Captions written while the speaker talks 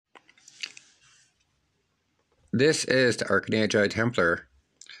This is the Arkinnea Templar,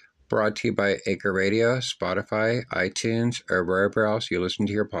 brought to you by Acre Radio, Spotify, iTunes, or wherever else you listen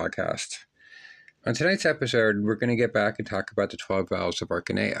to your podcast. On tonight's episode, we're going to get back and talk about the 12 vows of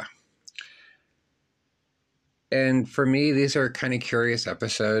Arkinnea. And for me, these are kind of curious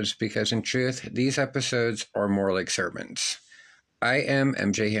episodes because in truth, these episodes are more like sermons. I am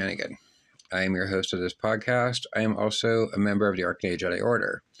MJ Hannigan. I am your host of this podcast. I am also a member of the Arkinnea Jedi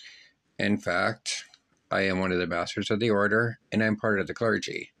Order. In fact, I am one of the masters of the order, and I'm part of the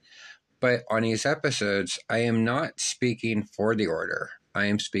clergy. But on these episodes, I am not speaking for the order. I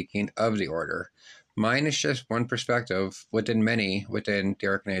am speaking of the order. Mine is just one perspective within many within the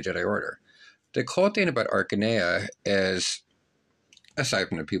Arkinnea Jedi Order. The cool thing about Arkinnea is, aside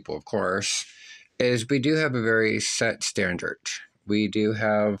from the people, of course, is we do have a very set standard. We do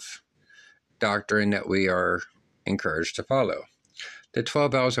have doctrine that we are encouraged to follow. The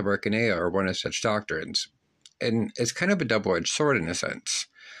 12 vows of Arkinnea are one of such doctrines, and it's kind of a double-edged sword in a sense.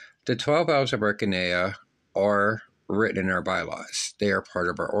 The 12 vows of Arkinnea are written in our bylaws. They are part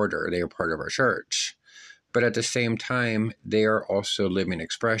of our order. They are part of our church. But at the same time, they are also living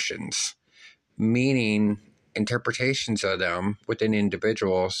expressions, meaning interpretations of them within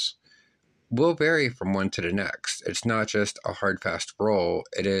individuals will vary from one to the next. It's not just a hard, fast rule.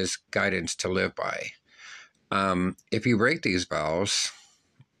 It is guidance to live by. If you break these vows,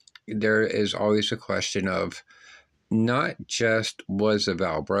 there is always a question of not just was a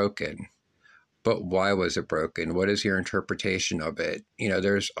vow broken, but why was it broken? What is your interpretation of it?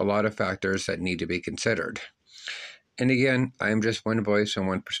 There's a lot of factors that need to be considered. And again, I'm just one voice and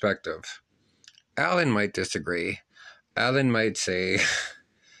one perspective. Alan might disagree. Alan might say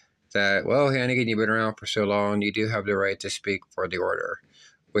that, well, Hannigan, you've been around for so long, you do have the right to speak for the order,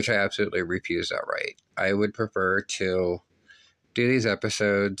 which I absolutely refuse that right. I would prefer to do these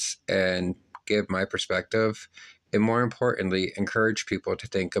episodes and give my perspective, and more importantly, encourage people to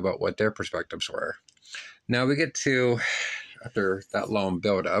think about what their perspectives were. Now we get to, after that long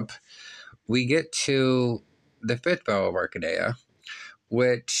build-up, we get to the 5th vow of Arkinnea,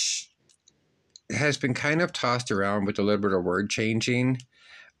 which has been kind of tossed around with a little bit of word changing.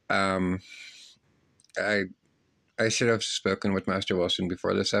 I should have spoken with Master Wilson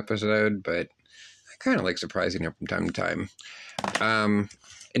before this episode, but I kind of like surprising him from time to time.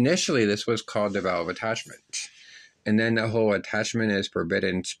 Initially, this was called the vow of attachment. And then the whole attachment is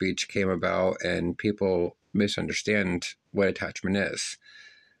forbidden speech came about, and people misunderstand what attachment is.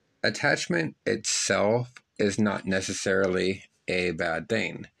 Attachment itself is not necessarily a bad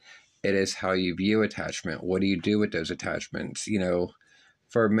thing. It is how you view attachment. What do you do with those attachments?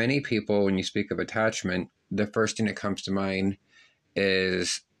 For many people, when you speak of attachment, the first thing that comes to mind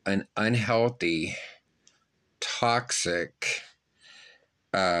is an unhealthy, toxic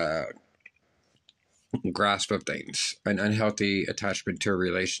grasp of things, an unhealthy attachment to a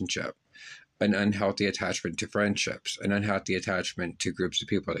relationship, an unhealthy attachment to friendships, an unhealthy attachment to groups of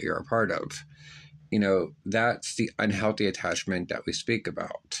people that you're a part of. That's the unhealthy attachment that we speak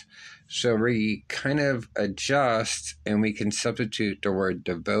about. So we kind of adjust and we can substitute the word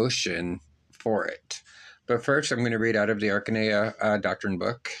devotion for it. But first, I'm going to read out of the Arkinnea doctrine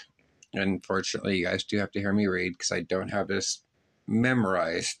book. Unfortunately, you guys do have to hear me read because I don't have this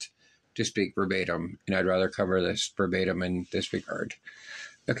memorized to speak verbatim, and I'd rather cover this verbatim in this regard.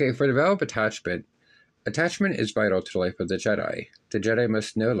 Okay, for the vow of attachment, attachment is vital to the life of the Jedi. The Jedi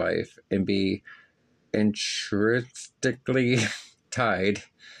must know life and be intrinsically tied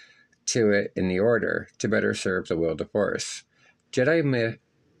to it in the order to better serve the will of the Force. Jedi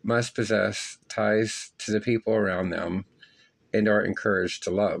must possess ties to the people around them and are encouraged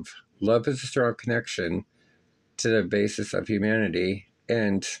to love. Love is a strong connection to the basis of humanity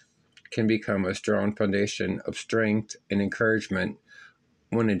and can become a strong foundation of strength and encouragement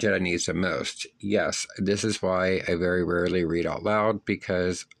when a Jedi needs them most. Yes, this is why I very rarely read out loud,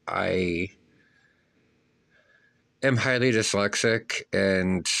 because I am highly dyslexic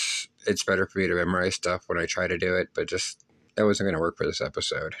and it's better for me to memorize stuff when I try to do it, but just that wasn't going to work for this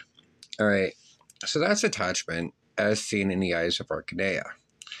episode. All right, so that's attachment as seen in the eyes of Arkinnea.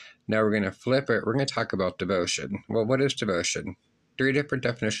 Now we're going to flip it. We're going to talk about devotion. Well, what is devotion? 3 different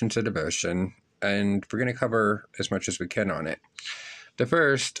definitions of devotion, and we're going to cover as much as we can on it. The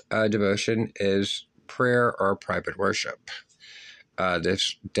first, devotion, is prayer or private worship.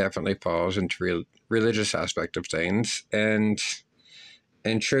 This definitely falls into religious aspect of things, and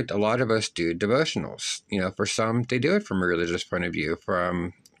in truth, a lot of us do devotionals. For some, they do it from a religious point of view,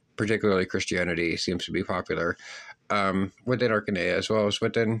 from particularly Christianity seems to be popular within Arkinnea, as well as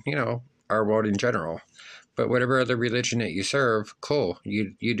within, our world in general. But whatever other religion that you serve, cool,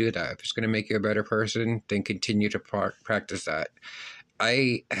 you do that. If it's going to make you a better person, then continue to practice that.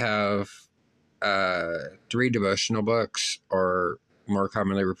 I have 3 devotional books, or more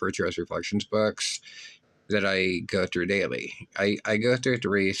commonly referred to as reflections books, that I go through daily. I go through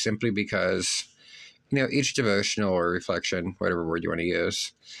 3 simply because, each devotional or reflection, whatever word you want to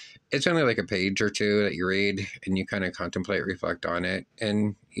use, it's only like a page or 2 that you read and you kind of contemplate, reflect on it,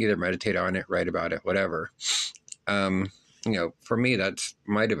 and either meditate on it, write about it, whatever. For me, that's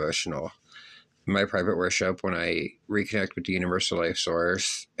my devotional, my private worship when I reconnect with the universal life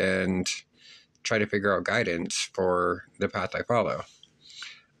source and try to figure out guidance for the path I follow.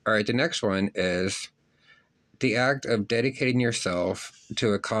 All right, the next one is the act of dedicating yourself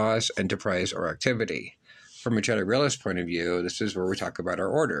to a cause, enterprise, or activity. From a Jedi realist point of view, this is where we talk about our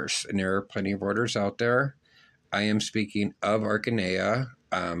orders, and there are plenty of orders out there. I am speaking of Arkinnea.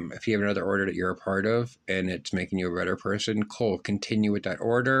 If you have another order that you're a part of and it's making you a better person, cool, continue with that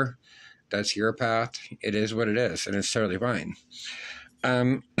order. That's your path. It is what it is, and it's totally fine.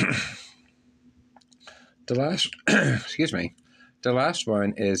 The last, the last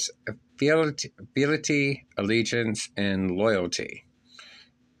one is fealty, allegiance, and loyalty.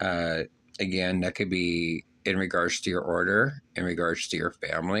 Again, that could be in regards to your order, in regards to your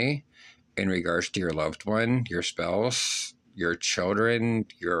family, in regards to your loved one, your spouse, your children,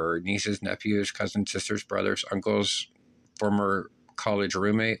 your nieces, nephews, cousins, sisters, brothers, uncles, former college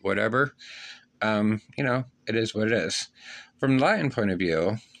roommate, whatever. It is what it is. From the Latin point of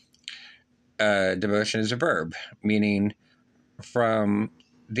view, devotion is a verb, meaning from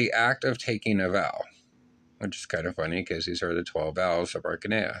the act of taking a vow, which is kind of funny because these are the 12 vows of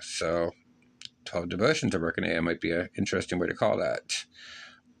Arkinnea. So 12 devotions of Arkinnea might be an interesting way to call that.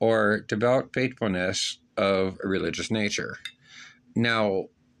 Or devout faithfulness of a religious nature. Now,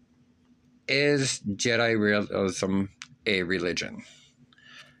 is Jedi realism a religion?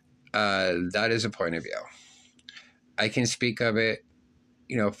 That is a point of view. I can speak of it,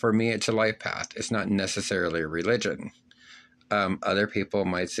 for me, it's a life path. It's not necessarily a religion. Other people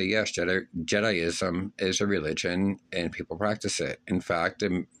might say, yes, Jediism is a religion and people practice it. In fact,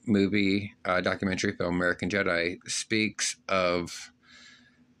 the movie, documentary film American Jedi speaks of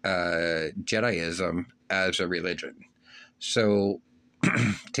Jediism as a religion. So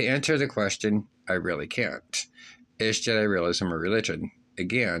to answer the question, I really can't. Is Jedi realism a religion?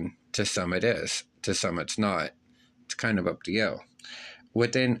 Again, to some it is. To some it's not. It's kind of up to you.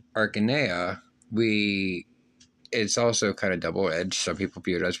 Within Arkinnea, it's also kind of double-edged. Some people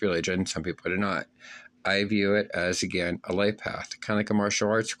view it as religion, some people do not. I view it as, again, a life path, kind of like a martial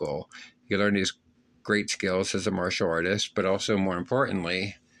arts school. You learn these great skills as a martial artist, but also, more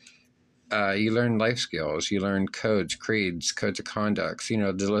importantly, you learn life skills. You learn codes, creeds, codes of conduct.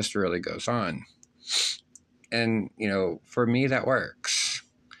 The list really goes on. And, for me, that works.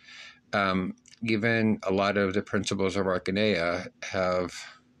 Even a lot of the principles of Arkinnea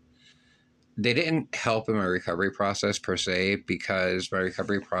they didn't help in my recovery process per se, because my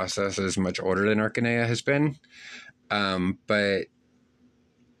recovery process is much older than Arkinnea has been. But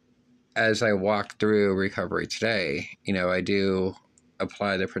as I walk through recovery today, I do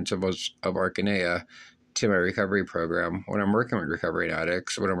apply the principles of Arkinnea to my recovery program when I'm working with recovering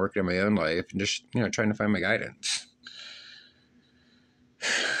addicts, when I'm working in my own life, and just, trying to find my guidance.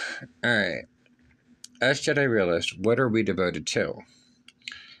 All right. As Jedi realists, what are we devoted to?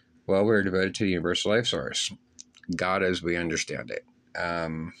 Well, we're devoted to the universal life source, God as we understand it.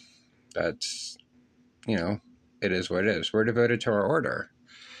 That's, it is what it is. We're devoted to our order.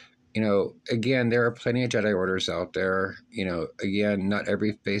 Again, there are plenty of Jedi orders out there. Again, not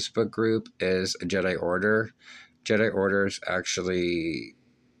every Facebook group is a Jedi order. Jedi orders actually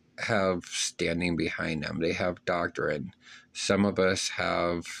have standing behind them. They have doctrine. Some of us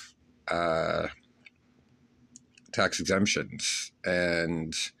have tax exemptions,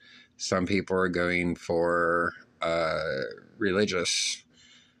 and some people are going for religious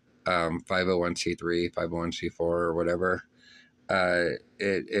 501c3, 501c4, or whatever.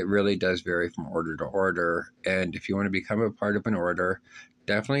 It really does vary from order to order. And if you want to become a part of an order,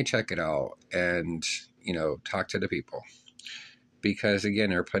 definitely check it out and, talk to the people. Because, again,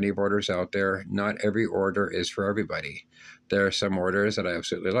 there are plenty of orders out there. Not every order is for everybody. There are some orders that I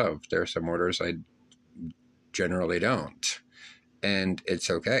absolutely love. There are some orders I generally don't. And it's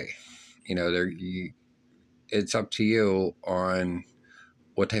okay. It's up to you on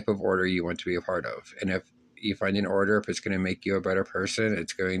what type of order you want to be a part of. And if you find an order, if it's going to make you a better person,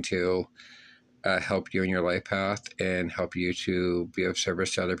 it's going to help you in your life path and help you to be of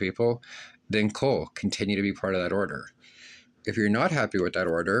service to other people, then cool, continue to be part of that order. If you're not happy with that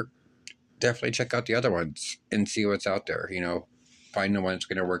order, definitely check out the other ones and see what's out there. Find the one that's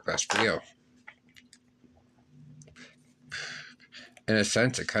going to work best for you. In a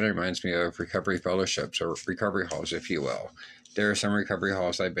sense, it kind of reminds me of recovery fellowships or recovery halls, if you will. There are some recovery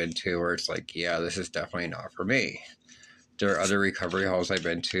halls I've been to where it's like, yeah, this is definitely not for me. There are other recovery halls I've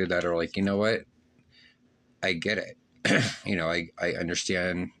been to that are like, you know what? I get it. I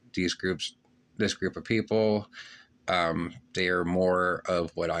understand this group of people. They are more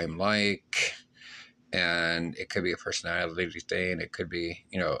of what I'm like. And it could be a personality thing. It could be,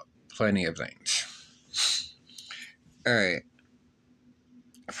 plenty of things. All right.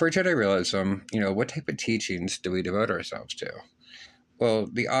 For Jedi realism, what type of teachings do we devote ourselves to? Well,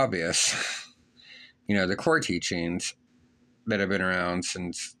 the obvious, the core teachings that have been around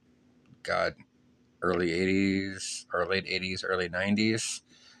since, early 80s or late 80s, early 90s.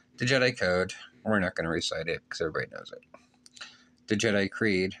 The Jedi Code, we're not going to recite it because everybody knows it. The Jedi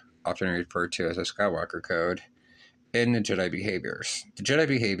Creed, often referred to as the Skywalker Code, and the Jedi Behaviors. The Jedi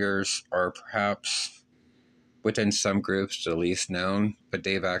Behaviors are perhaps, within some groups, the least known, but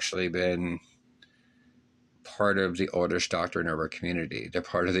they've actually been part of the oldest doctrine of our community. They're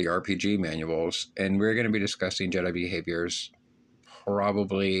part of the RPG manuals, and we're going to be discussing Jedi Behaviors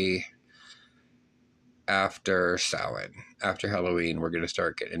probably after Samhain. After Halloween, we're going to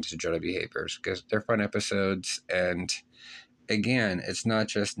start getting into Jedi Behaviors because they're fun episodes, and again, it's not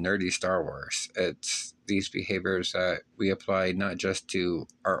just nerdy Star Wars. It's these behaviors that we apply not just to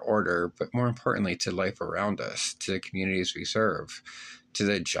our order, but more importantly to life around us, to the communities we serve, to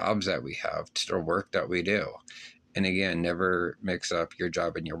the jobs that we have, to the work that we do. And again, never mix up your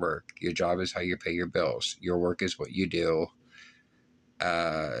job and your work. Your job is how you pay your bills. Your work is what you do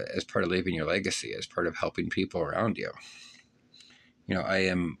as part of leaving your legacy, as part of helping people around you. I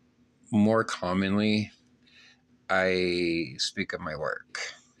am more commonly, I speak of my work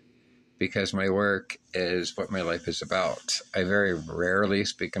because my work is what my life is about. I very rarely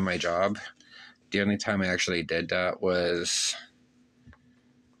speak of my job. The only time I actually did that was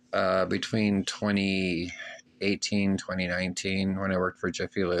between 2018, 2019, when I worked for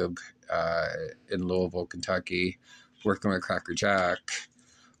Jiffy Lube in Louisville, Kentucky, working with Cracker Jack,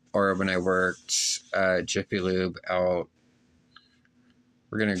 or when I worked Jiffy Lube out,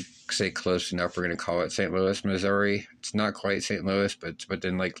 we're going to say close enough, we're going to call it St. Louis, Missouri. It's not quite St. Louis, but it's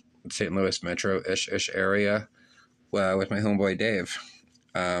within like St. Louis metro-ish area with my homeboy Dave.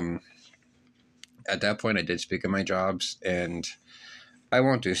 At that point, I did speak of my jobs, and I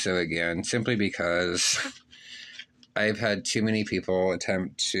won't do so again, simply because I've had too many people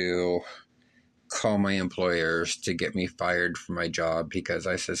attempt to call my employers to get me fired from my job because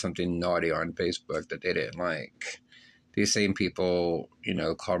I said something naughty on Facebook that they didn't like. These same people,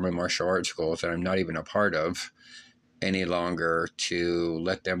 call my martial arts schools that I'm not even a part of any longer to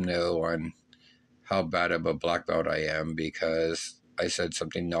let them know on how bad of a black belt I am because I said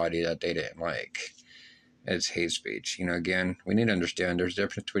something naughty that they didn't like. It's hate speech. Again, we need to understand there's a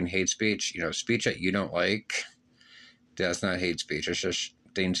difference between hate speech. Speech that you don't like, that's not hate speech. It's just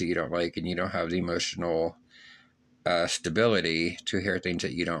things that you don't like, and you don't have the emotional stability to hear things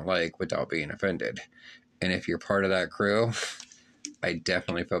that you don't like without being offended. And if you're part of that crew, I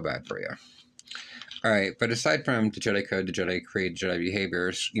definitely feel bad for you. All right, but aside from the Jedi Code, the Jedi Creed, Jedi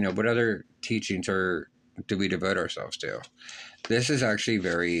Behaviors, what other teachings do we devote ourselves to? This is actually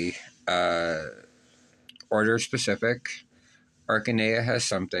very order-specific. Arkinnea has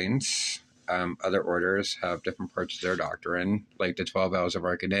some things. Other orders have different parts of their doctrine, like the 12 Vows of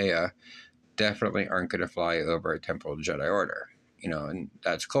Arkinnea definitely aren't going to fly over a Temple of the Jedi Order. And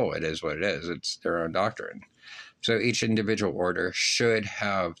that's cool. It is what it is. It's their own doctrine. So each individual order should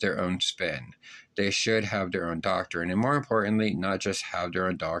have their own spin. They should have their own doctrine. And more importantly, not just have their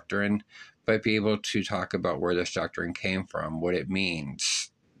own doctrine, but be able to talk about where this doctrine came from, what it means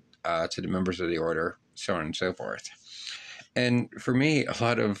to the members of the order, so on and so forth. And for me, a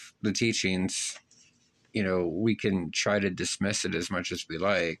lot of the teachings, we can try to dismiss it as much as we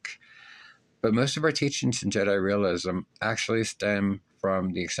like, but most of our teachings in Jedi realism actually stem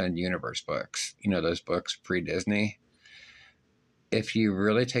from the Extended Universe books. Those books pre-Disney. If you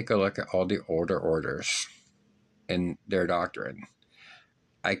really take a look at all the older orders and their doctrine,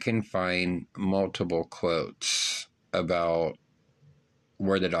 I can find multiple quotes about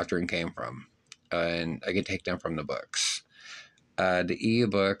where the doctrine came from. And I can take them from the books. The EU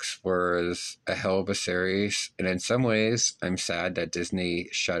books was a hell of a series. And in some ways, I'm sad that Disney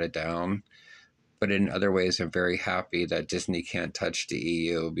shut it down. But in other ways, I'm very happy that Disney can't touch the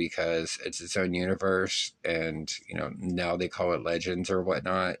EU because it's its own universe. And, now they call it Legends or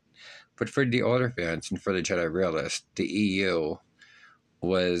whatnot. But for the older fans and for the Jedi realists, the EU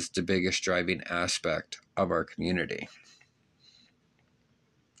was the biggest driving aspect of our community.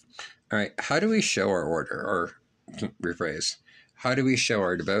 All right, how do we show our order, or rephrase, how do we show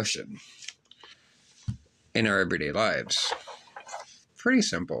our devotion in our everyday lives? Pretty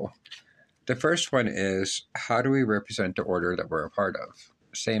simple. The first one is, how do we represent the order that we're a part of?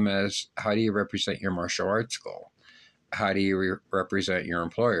 Same as, how do you represent your martial arts school? How do you represent your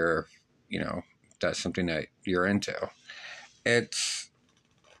employer if, that's something that you're into? It's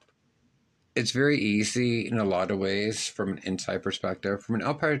very easy in a lot of ways from an inside perspective. From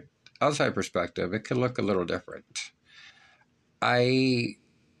an outside perspective, it could look a little different. I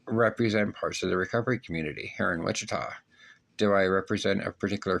represent parts of the recovery community here in Wichita. Do I represent a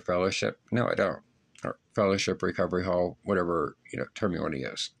particular fellowship? No, I don't. Or fellowship, recovery hall, whatever term you want to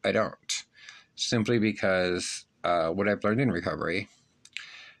use. I don't. Simply because what I've learned in recovery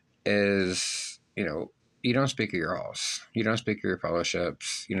is, you don't speak of your halls. You don't speak of your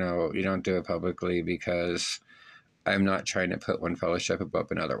fellowships. You don't do it publicly, because I'm not trying to put one fellowship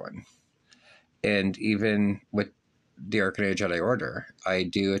above another one. And even with the Arkinnea Jedi Order, I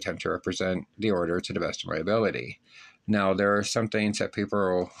do attempt to represent the order to the best of my ability. Now, there are some things that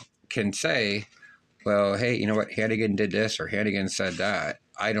people can say, well, hey, you know what? Hannigan did this or Hannigan said that.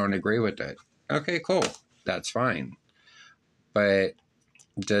 I don't agree with it. Okay, cool. That's fine. But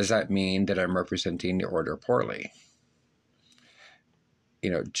does that mean that I'm representing the order poorly?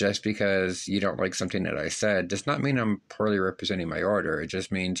 Just because you don't like something that I said does not mean I'm poorly representing my order. It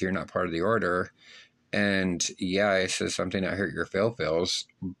just means you're not part of the order. And yeah, I said something that hurt your feels,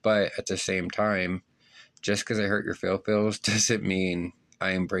 but at the same time, just because I hurt your feels doesn't mean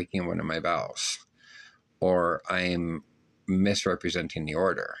I am breaking one of my vows or I'm misrepresenting the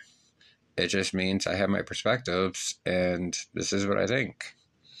order. It just means I have my perspectives and this is what I think.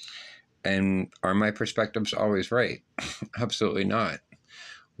 And are my perspectives always right? Absolutely not.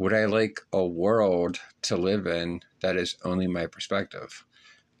 Would I like a world to live in that is only my perspective?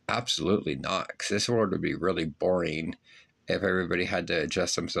 Absolutely not, because this world would be really boring if everybody had to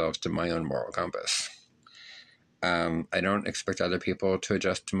adjust themselves to my own moral compass. I don't expect other people to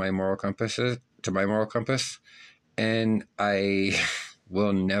adjust to my moral compass, and I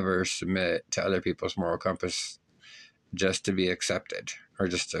will never submit to other people's moral compass just to be accepted, or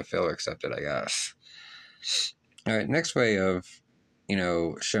just to feel accepted, I guess. All right, next way of,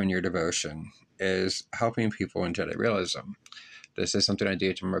 showing your devotion is helping people in Jedi realism. This is something I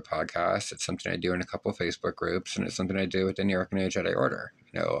do through my podcast. It's something I do in a couple of Facebook groups, and it's something I do within the Arkinnea Jedi Order.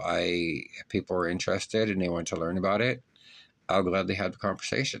 If people are interested and they want to learn about it, I'll gladly have the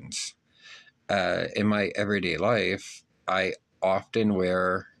conversations. In my everyday life, I often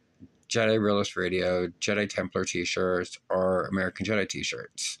wear Jedi Realist Radio, Jedi Templar t-shirts, or American Jedi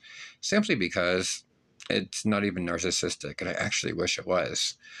t-shirts, simply because it's not even narcissistic, and I actually wish it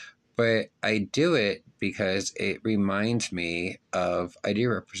was. But I do it because it reminds me of I do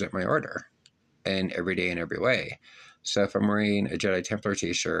represent my order in every day in every way. So if I'm wearing a Jedi Templar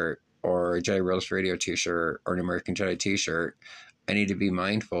t-shirt or a Jedi Realist Radio t-shirt or an American Jedi t-shirt, I need to be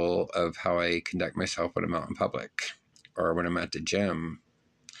mindful of how I conduct myself when I'm out in public or when I'm at the gym.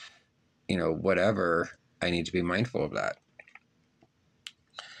 Whatever, I need to be mindful of that.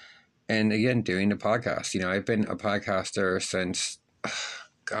 And again, doing the podcast, I've been a podcaster since,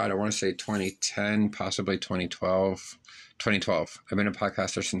 God, I want to say 2010, possibly 2012. 2012. I've been a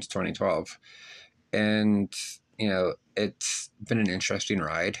podcaster since 2012. And, it's been an interesting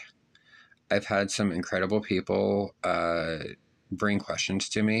ride. I've had some incredible people bring questions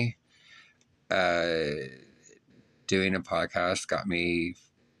to me. Doing a podcast got me,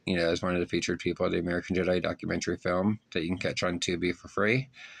 as one of the featured people of the American Jedi documentary film that you can catch on Tubi for free.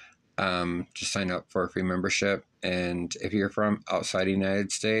 Just sign up for a free membership. And if you're from outside the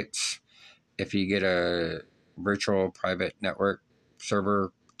United States, if you get a virtual private network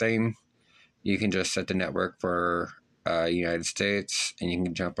server thing, you can just set the network for United States and you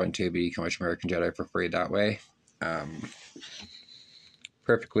can jump on Tubi. You can watch American Jedi for free that way.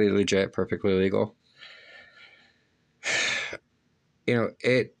 Perfectly legit, perfectly legal.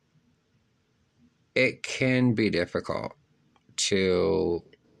 It can be difficult to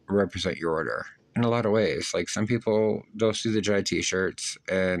represent your order in a lot of ways. Like some people, they'll see the Jedi t-shirts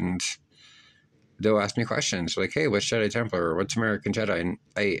and they'll ask me questions like, hey, what's Jedi Templar? What's American Jedi? And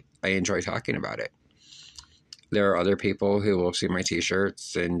I enjoy talking about it. There are other people who will see my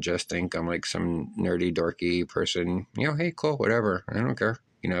t-shirts and just think I'm like some nerdy, dorky person. Hey, cool, whatever. I don't care.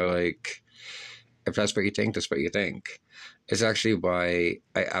 If that's what you think, that's what you think. It's actually why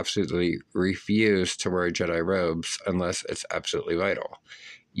I absolutely refuse to wear Jedi robes unless it's absolutely vital.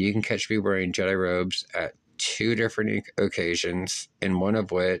 You can catch me wearing Jedi robes at 2 different occasions, and one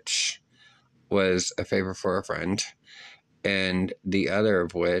of which was a favor for a friend, and the other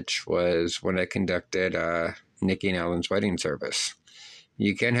of which was when I conducted Nikki and Alan's wedding service.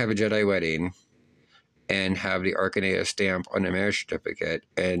 You can't have a Jedi wedding and have the Arkinnea stamp on a marriage certificate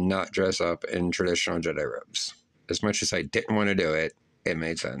and not dress up in traditional Jedi robes. As much as I didn't want to do it, it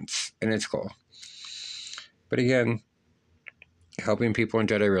made sense, and it's cool. But again, helping people in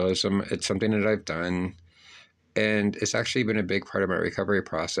Jedi realism, it's something that I've done, and it's actually been a big part of my recovery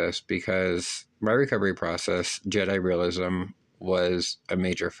process, because my recovery process, Jedi realism, was a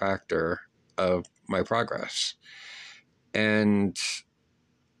major factor of my progress. And,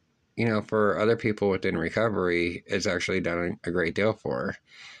 you know, for other people within recovery, it's actually done a great deal for.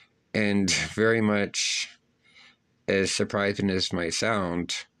 And very much, as surprising as it might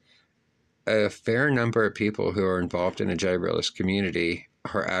sound, a fair number of people who are involved in the Jedi realist community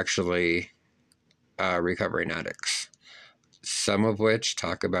are actually recovering addicts, some of which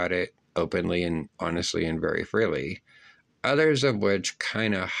talk about it openly and honestly and very freely. Others of which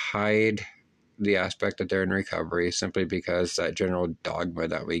kind of hide the aspect that they're in recovery, simply because that general dogma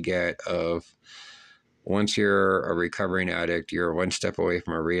that we get of once you're a recovering addict, you're one step away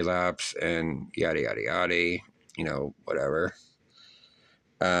from a relapse, and yada, yada, yada, you know, whatever.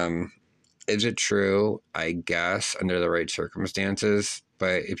 Is it true? I guess, under the right circumstances.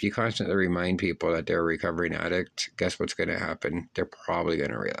 But if you constantly remind people that they're a recovering addict, guess what's going to happen? They're probably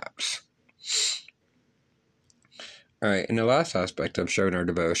going to relapse. All right, and the last aspect of showing our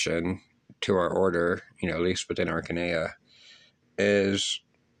devotion to our order, you know, at least within Arkinnea, is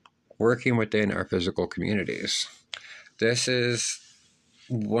working within our physical communities. This is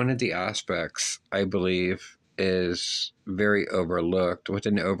one of the aspects, I believe, is very overlooked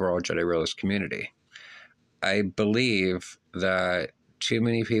within the overall Jedi realist community. I believe that too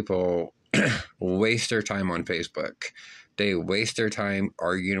many people waste their time on Facebook. They waste their time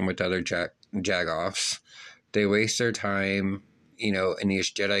arguing with other jagoffs. They waste their time, you know, in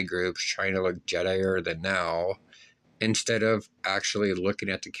these Jedi groups trying to look Jedier than now, instead of actually looking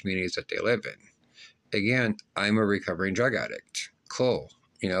at the communities that they live in. Again, I'm a recovering drug addict. Cool.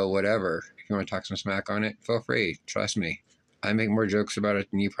 You know, whatever. If you want to talk some smack on it, feel free. Trust me. I make more jokes about it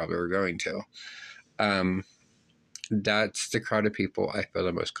than you probably were going to. That's the crowd of people I feel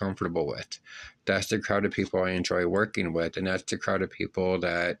the most comfortable with. That's the crowd of people I enjoy working with. And that's the crowd of people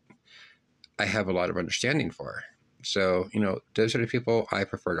that I have a lot of understanding for. So, you know, those are the people I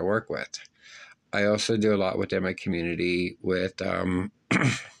prefer to work with. I also do a lot within my community with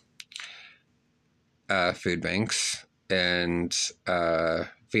food banks and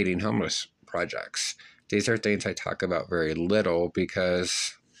feeding homeless projects. These are things I talk about very little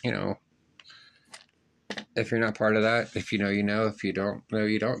because, you know, if you're not part of that, if you know, you know. If you don't know,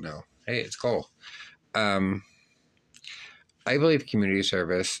 you don't know. Hey, it's cool. I believe community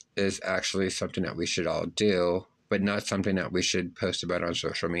service is actually something that we should all do, but not something that we should post about on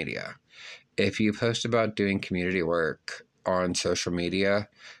social media. If you post about doing community work on social media,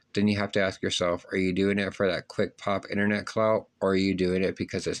 then you have to ask yourself, are you doing it for that quick pop internet clout, or are you doing it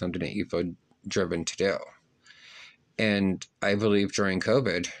because it's something that you feel driven to do? And I believe during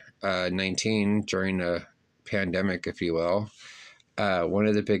COVID-19, during the pandemic, if you will, one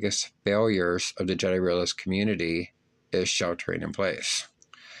of the biggest failures of the Jedi realist community is sheltering in place.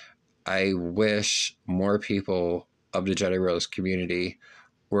 I wish more people of the Jedi realist community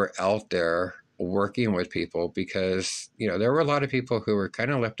were out there working with people, because, you know, there were a lot of people who were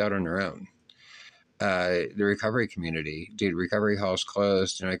kind of left out on their own. The recovery community, dude, recovery halls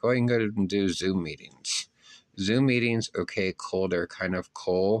closed, and I go and go and do Zoom meetings. Zoom meetings, okay, cool, they're kind of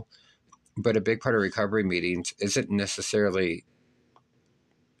cool, but a big part of recovery meetings isn't necessarily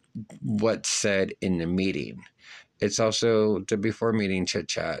what's said in the meeting. It's also the before meeting chit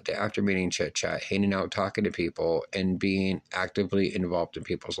chat, the after meeting chit chat, hanging out, talking to people, and being actively involved in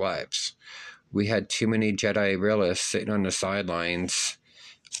people's lives. We had too many Jedi realists sitting on the sidelines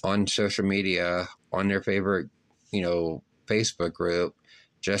on social media, on their favorite, you know, Facebook group,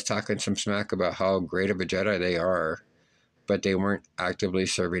 just talking some smack about how great of a Jedi they are, but they weren't actively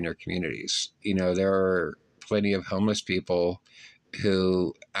serving their communities. You know, there are plenty of homeless people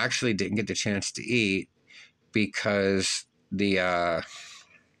who actually didn't get the chance to eat because the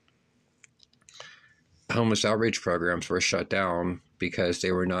homeless outreach programs were shut down because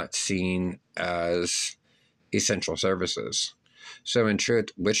they were not seen as essential services. So in truth,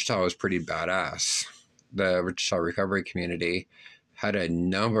 Wichita was pretty badass. The Wichita recovery community had a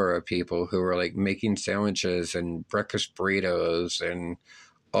number of people who were like making sandwiches and breakfast burritos and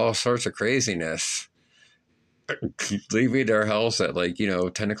all sorts of craziness leaving their house at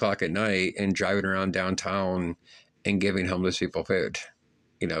 10 o'clock at night and driving around downtown and giving homeless people food,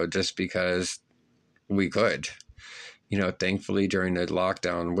 just because we could. Thankfully during the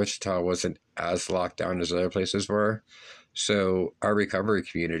lockdown, Wichita wasn't as locked down as other places were. So our recovery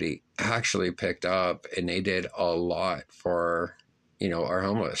community actually picked up and they did a lot for, our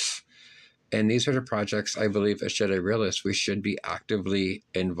homeless. And these are the projects I believe as Jedi Realists we should be actively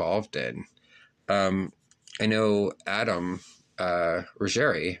involved in. I know Adam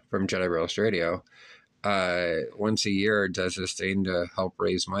Ruggieri from Jedi Realist Radio once a year does this thing to help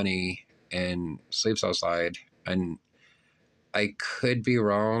raise money and sleeps outside. And I could be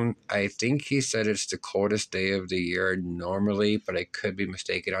wrong. I think he said it's the coldest day of the year normally, but I could be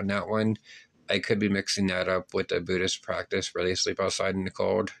mistaken on that one. I could be mixing that up with the Buddhist practice where they sleep outside in the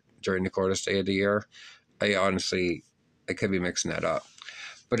cold during the coldest day of the year. I could be mixing that up.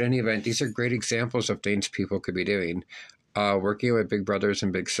 But in any event, these are great examples of things people could be doing. Working with big brothers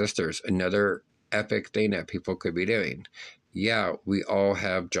and big sisters, another epic thing that people could be doing. Yeah, we all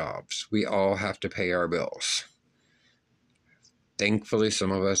have jobs. We all have to pay our bills. Thankfully,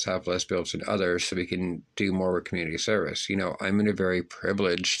 some of us have less bills than others, so we can do more with community service. I'm in a very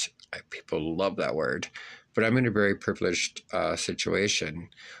privileged, people love that word, but I'm in a very privileged situation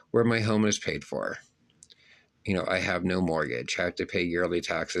where my home is paid for. I have no mortgage. I have to pay yearly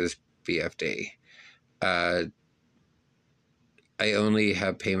taxes, BFD. I only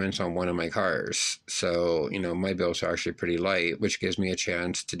have payments on one of my cars. So, my bills are actually pretty light, which gives me a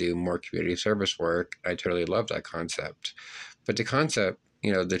chance to do more community service work. I totally love that concept. But the concept,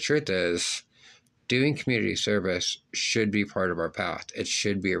 the truth is, doing community service should be part of our path. It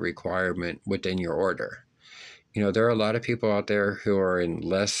should be a requirement within your order. There are a lot of people out there who are in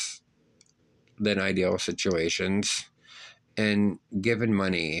less than ideal situations, and given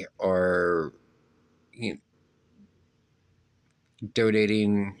money or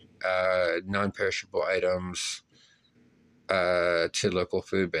donating non-perishable items to local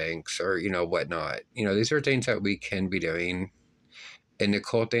food banks or whatnot. These are things that we can be doing. And the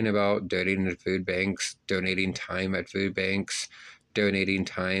cool thing about donating to food banks, donating time at food banks, donating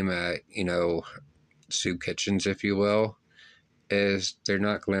time at soup kitchens, if you will, is they're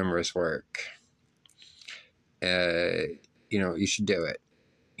not glamorous work. You should do it.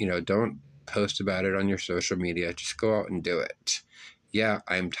 Don't post about it on your social media. Just go out and do it. Yeah,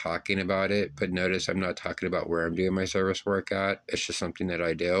 I'm talking about it, but notice I'm not talking about where I'm doing my service work at. It's just something that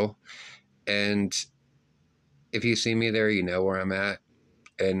I do. And if you see me there, you know where I'm at.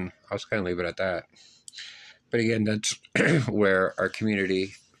 And I'll just kind of leave it at that. But again, that's where our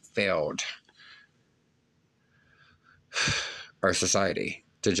community failed. Our society,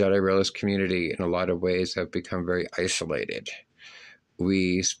 the Jedi Realist community, in a lot of ways have become very isolated.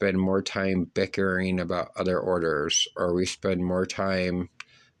 We spend more time bickering about other orders, or we spend more time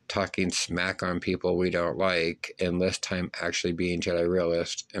talking smack on people we don't like and less time actually being Jedi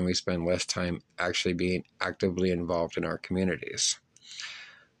Realist, and we spend less time actually being actively involved in our communities.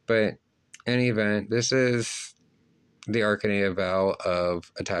 But in any event, this is the Arkinnea Vow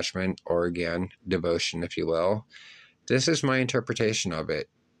of Attachment, or again, devotion, if you will. This is my interpretation of it.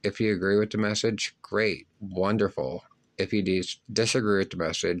 If you agree with the message, great, wonderful. If you disagree with the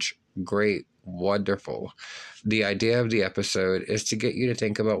message, great, wonderful. The idea of the episode is to get you to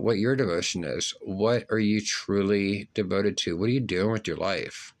think about what your devotion is. What are you truly devoted to? What are you doing with your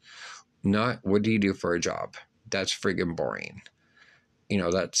life? Not what do you do for a job? That's friggin' boring.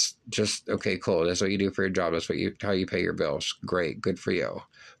 That's just, okay, cool. That's what you do for your job. That's how you pay your bills. Great, good for you.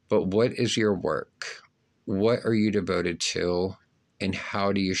 But what is your work? What are you devoted to? And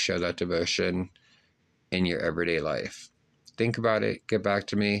how do you show that devotion in your everyday life? Think about it. Get back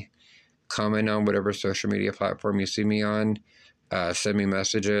to me. Comment on whatever social media platform you see me on. Send me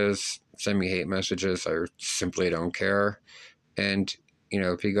messages. Send me hate messages. I simply don't care. And,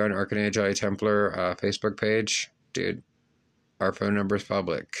 if you go on Arkinnea Jedi Templar Facebook page, dude, our phone number is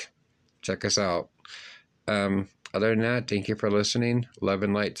public. Check us out. Other than that, thank you for listening. Love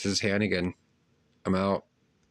and light. This is Hannigan. I'm out.